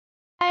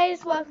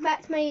guys, welcome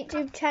back to my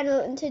YouTube channel,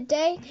 and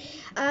today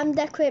I'm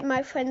decorating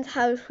my friend's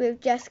house with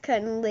Jessica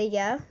and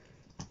Leah.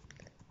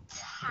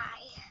 Hi.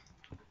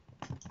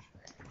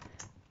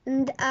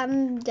 And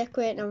I'm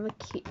decorating on the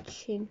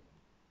kitchen.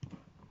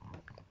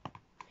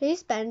 Who's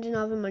spending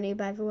all the money,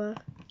 by the way?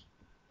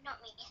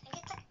 Not me. I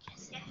think it's like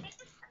Jessica.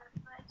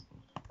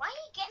 Why are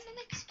you getting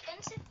them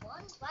expensive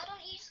ones? Why don't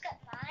you just get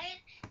mine?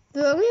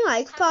 They're only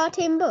like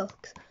 14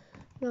 bucks.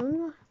 They're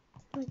only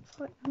like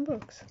 14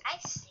 bucks. I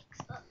have 6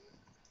 bucks.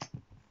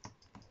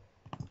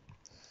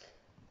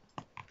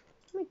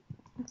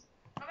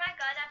 Oh my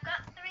god, I've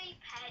got 3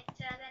 pets,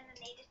 so then I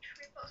need a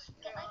triple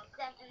straw. Get like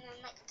them and then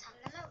like turn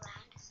them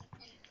around or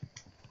something.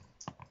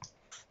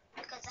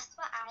 Because that's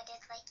what I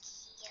did like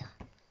here.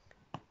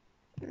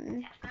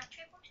 Yeah, I've got a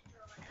triple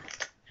straw now.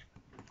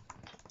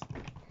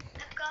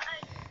 I've got a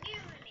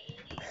uni,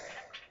 a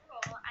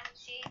claw, and a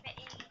super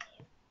emu.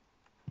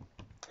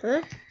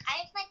 Huh? I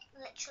have like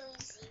literally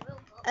 0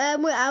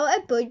 bucks. We're out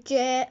of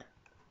budget.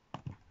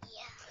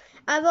 Yeah.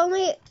 I've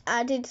only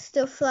added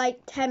stuff like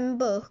 10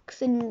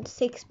 bucks and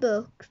 6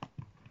 bucks.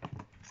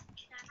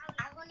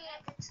 I've only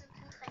added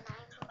something for 9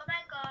 bucks. Oh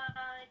my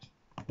god.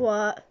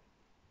 What?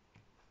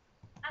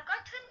 I've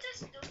got tons of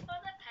stuff for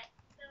the pets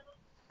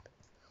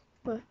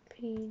though. What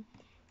page?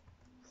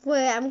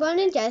 Wait, I'm going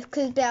in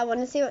Jessica's bit. I want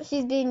to see what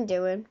she's been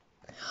doing.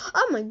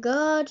 Oh my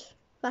god.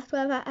 That's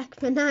where that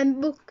extra 9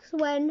 bucks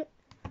went.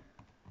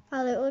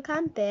 Oh, look, I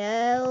can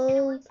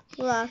build.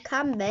 Well, I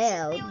can This is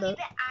build. the only Look.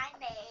 bit I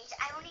made.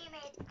 I only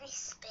made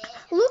this bit.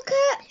 Look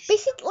at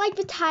this is like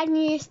the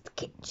tiniest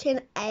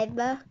kitchen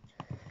ever.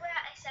 Wait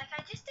a sec,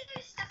 I just did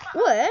this stuff for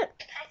What?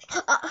 pets.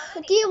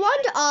 Do you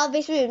want all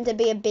this room to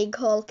be a big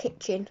whole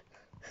kitchen?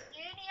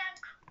 Uni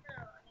and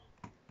Corona.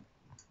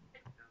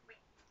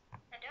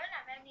 I don't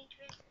have any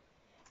drink.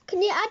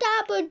 Can you add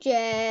our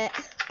budget?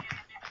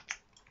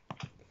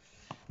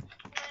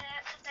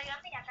 Because I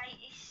only have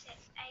 86.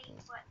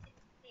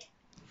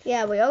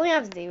 Yeah, we only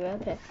have 0.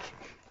 Okay.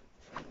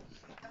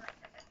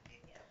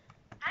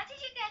 How did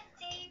you get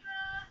 0?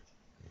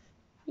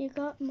 You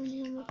got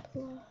money on the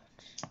plot.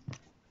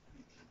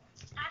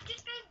 I've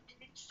just been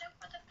doing stuff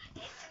for the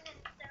pets and then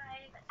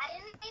I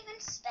didn't even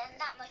spend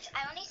that much.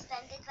 I only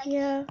spent it like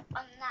Yeah.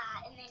 on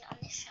that and then on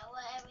the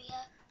shower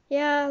area.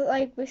 Yeah,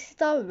 like this is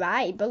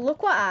alright, but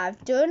look what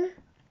I've done.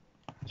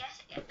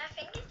 Jessica, I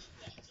think it's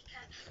Jessica.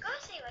 Go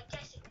see what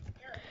Jessica's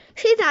doing.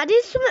 She's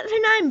added something for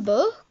 9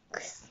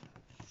 bucks.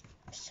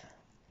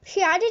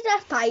 She added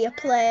a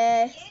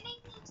fireplace. You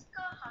need to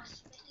go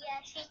hospital.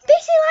 Yeah, she did.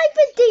 This is like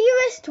the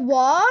dearest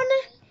one.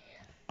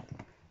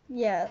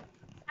 Yeah.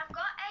 I've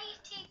got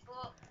 80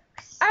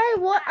 books. I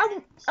want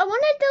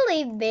to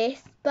delete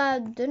this, but I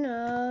don't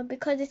know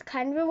because it's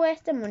kind of a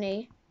waste of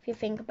money if you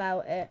think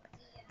about it.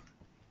 Yeah.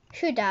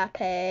 Should I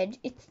paid?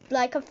 It's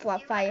like a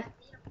flat fire.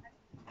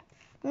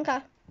 Okay.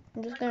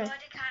 I'm just gonna. God,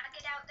 I can't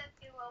get out the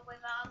fuel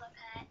with all the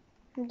pets.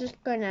 I'm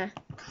just gonna.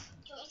 Do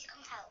you want me to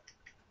come help?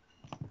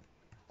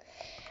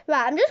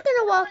 Right, I'm just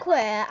gonna walk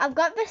away. I've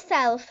got the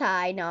sell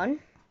sign on,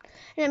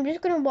 and I'm just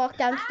gonna walk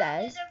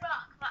downstairs. There's a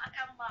rock that I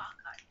can walk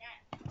on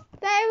now.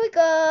 There we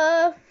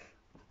go.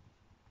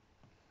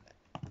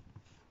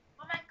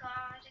 Oh my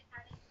god, I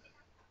can't even get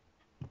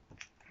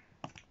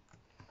out.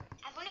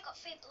 I've only got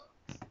 3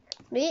 books.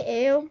 Me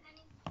too.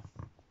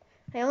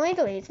 I only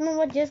deleted some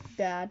were just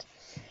bad.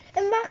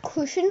 And my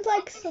cushion's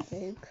like so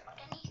big.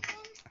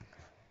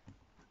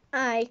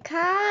 I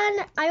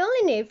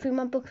only need 3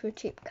 more books for a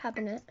cheap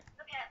cabinet.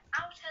 Okay,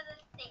 out of the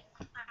thing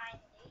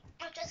finally.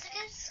 Oh,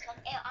 Jessica's got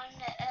it on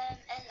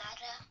a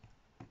ladder.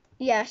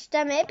 Yes,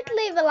 then maybe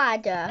leave a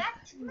ladder.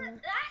 That's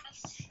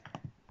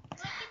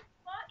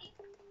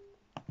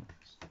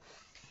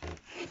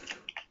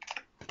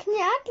Can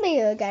you add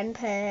Leo again,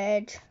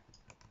 Paige?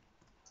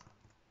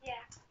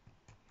 yeah.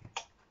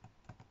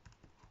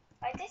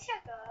 Where did you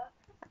go?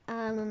 I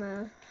don't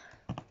know.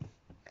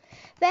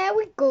 There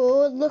we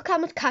go. Look how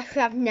much cash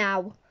we have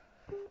now.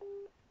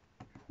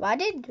 Why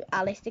did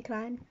Alice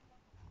decline?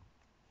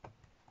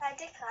 I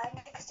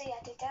declined because they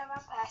added the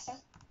wrong person.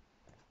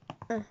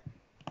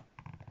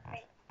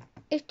 Right.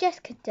 If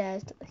Jessica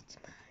dares, it's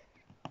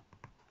mine.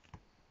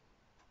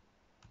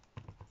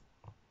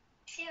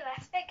 She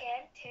left the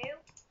game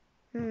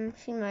too.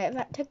 She might have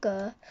had to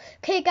go.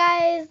 Okay,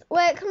 guys.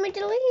 Wait, can we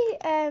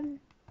delete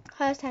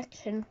her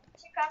section?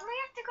 She probably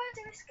had to go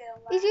to the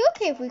school. Is it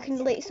okay if we can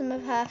delete some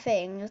of her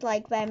things,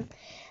 like them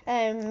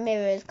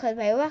mirrors, because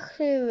they were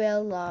actually a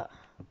real lot.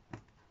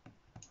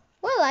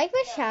 Well, I like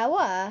the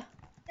shower.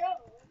 No.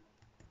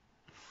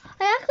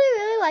 I actually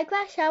really like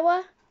that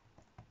shower.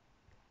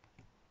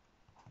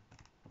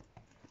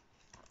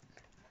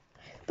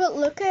 But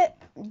look at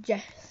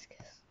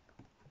Jessica's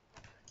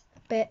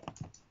bit.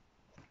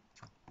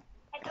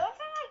 I don't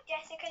feel like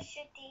Jessica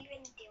should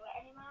even do it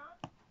anymore.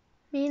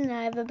 Me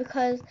neither,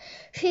 because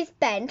she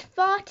spent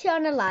 40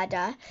 on a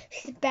ladder.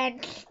 She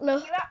spent,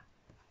 look.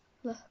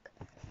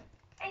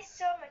 It's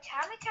so much.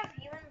 How much have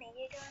you and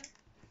Leah done?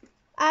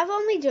 I've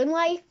only done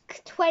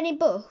like 20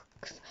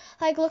 bucks.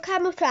 Like, look how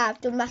much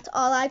I've done. That's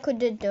all I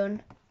could have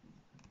done.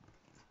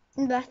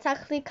 That's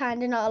actually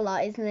kind of not a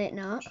lot, isn't it?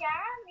 Not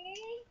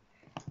Charlie.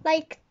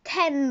 like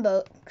 $10.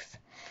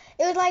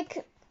 It was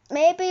like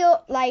maybe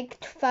like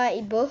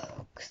 $30.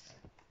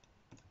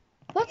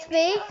 What's Can we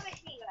this? go over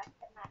here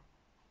after that?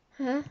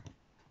 Huh?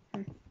 I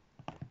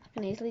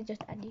can easily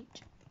just add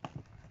each.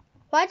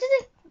 Why does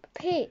it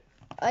pay?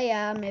 Oh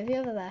yeah, maybe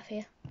over there for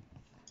you.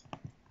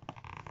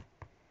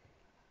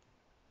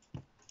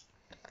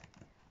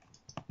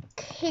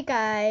 Okay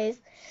guys,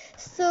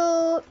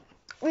 so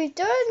we've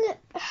done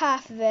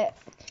half of it,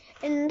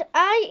 and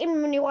I, in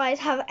money wise,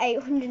 have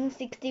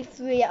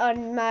 863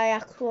 on my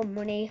actual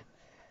money.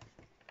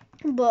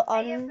 But I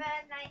on, have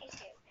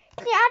 92.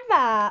 can you add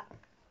that?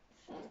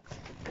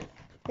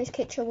 This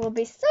kitchen will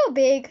be so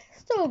big,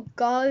 so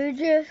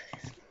gorgeous.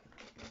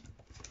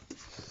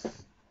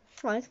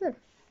 Oh, it's good.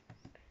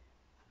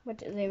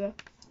 What's it, 0?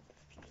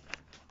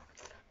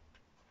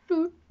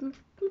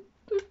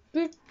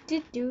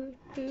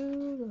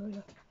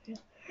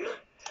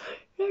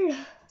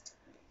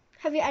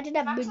 Have you added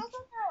that Max big? will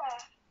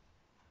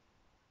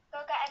go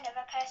get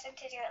another person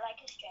to do it like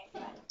a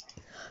stranger.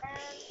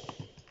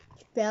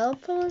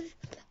 Developers.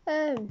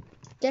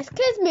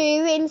 Jessica's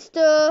moving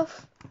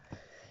stuff.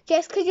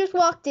 Jessica just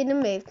walked in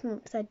and moved them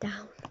upside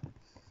down.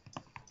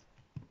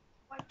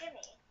 What do you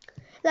mean?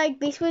 Like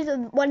this was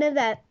one of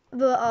them.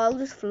 They were all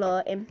just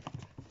floating.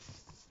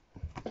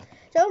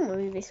 Don't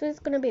worry, this was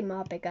gonna be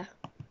more bigger.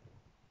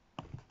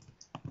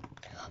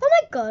 Oh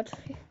my god!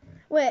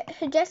 Wait,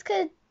 has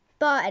Jessica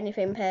bought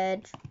anything,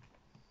 Paige?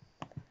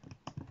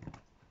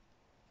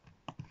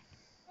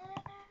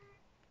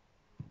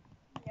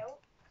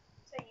 Nope.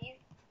 So you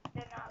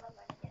done all the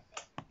money, I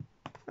think.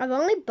 I've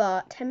only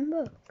bought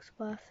 $10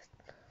 worth.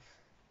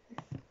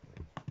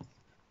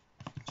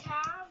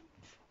 Charm.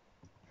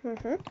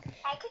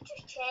 I could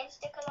just change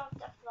the colour of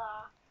the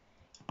floor.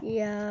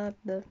 Yeah,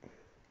 but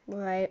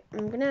right,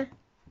 I'm gonna.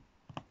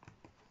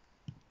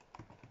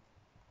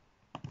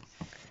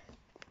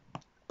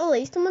 At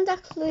least someone's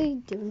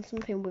actually doing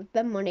something with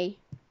their money.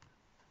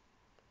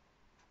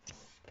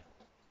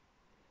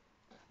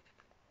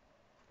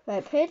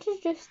 Right, Paige has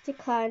just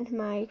declined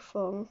my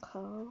phone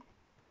call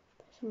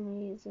for some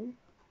reason.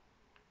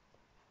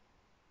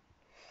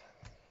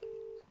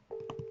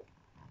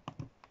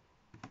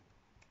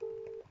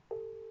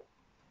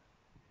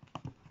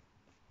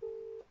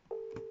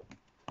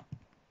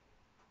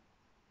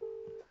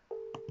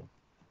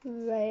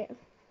 Right,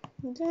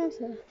 there's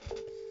a.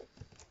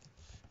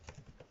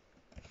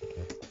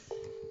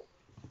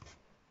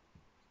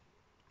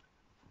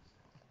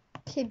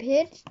 Okay,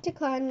 Paige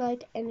declined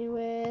like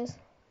anyways.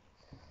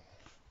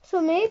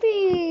 So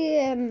maybe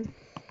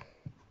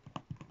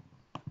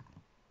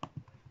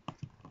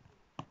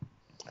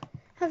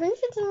I think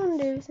she doesn't want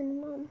to do this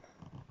anymore.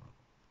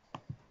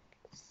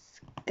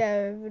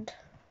 Scared.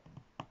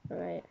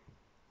 Right.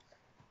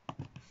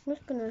 I'm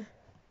just gonna.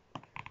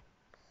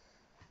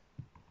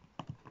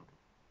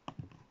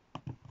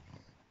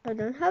 I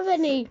don't have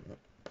any.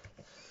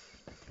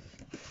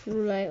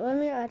 Right, let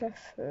me add a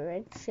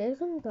fridge. She's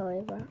gonna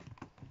believe that.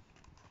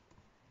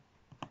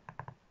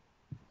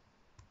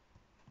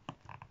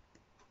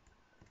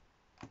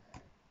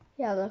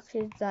 Yeah, look,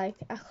 she's like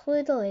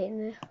actually deleting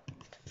it.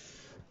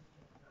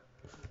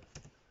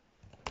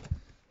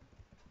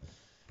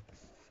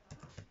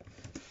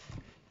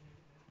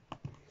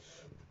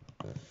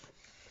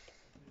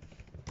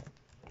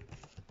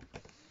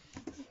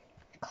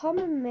 Call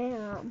me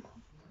ma'am.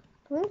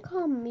 Don't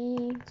call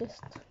me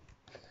just.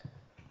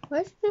 Why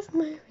is she just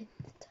moving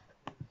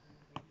stuff?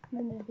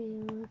 Maybe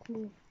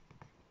move.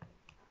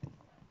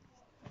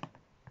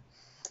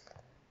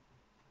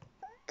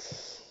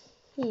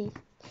 Okay.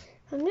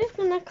 I'm just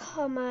gonna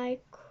call my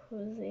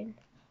cousin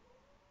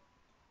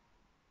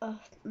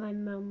off my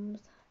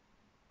mum's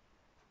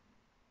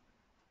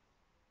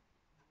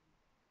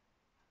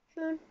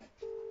phone.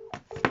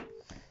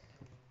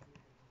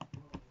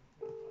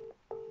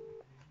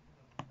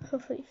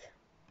 Hopefully.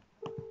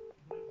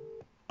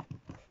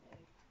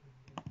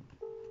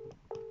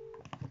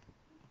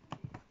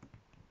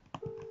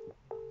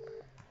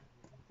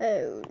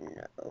 Oh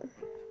no.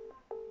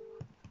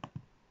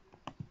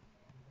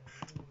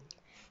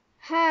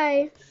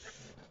 Hi.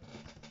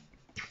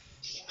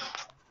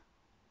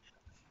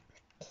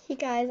 Hey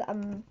guys,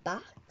 I'm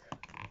back.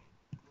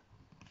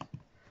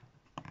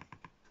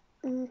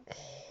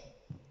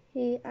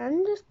 Okay,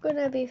 I'm just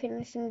gonna be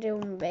finishing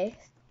doing this.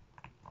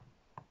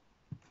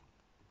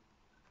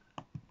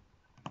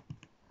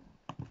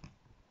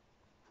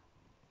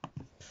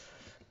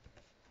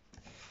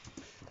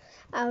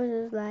 I was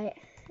just like,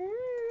 hi,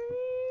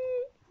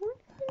 what's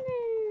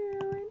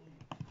going on?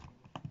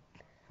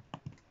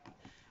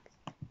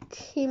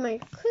 Okay, my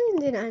cousin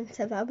didn't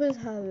answer. That was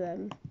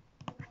her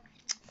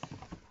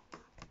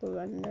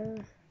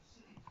blunder.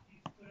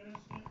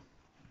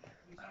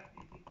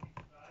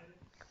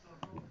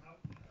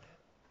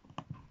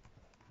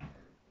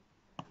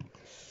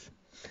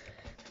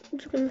 I'm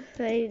just gonna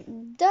say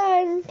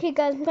done. Okay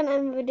guys, I'm gonna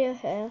end the video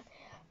here.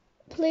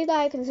 Please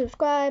like and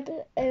subscribe,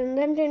 and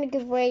I'm doing a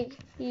giveaway.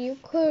 You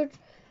could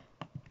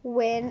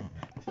win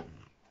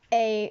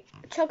a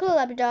chocolate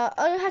Labrador.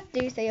 All you have to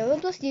do is say your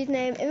Roblox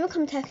username in the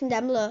comment section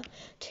down below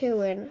to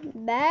win.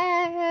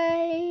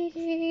 Bye.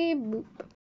 Boop.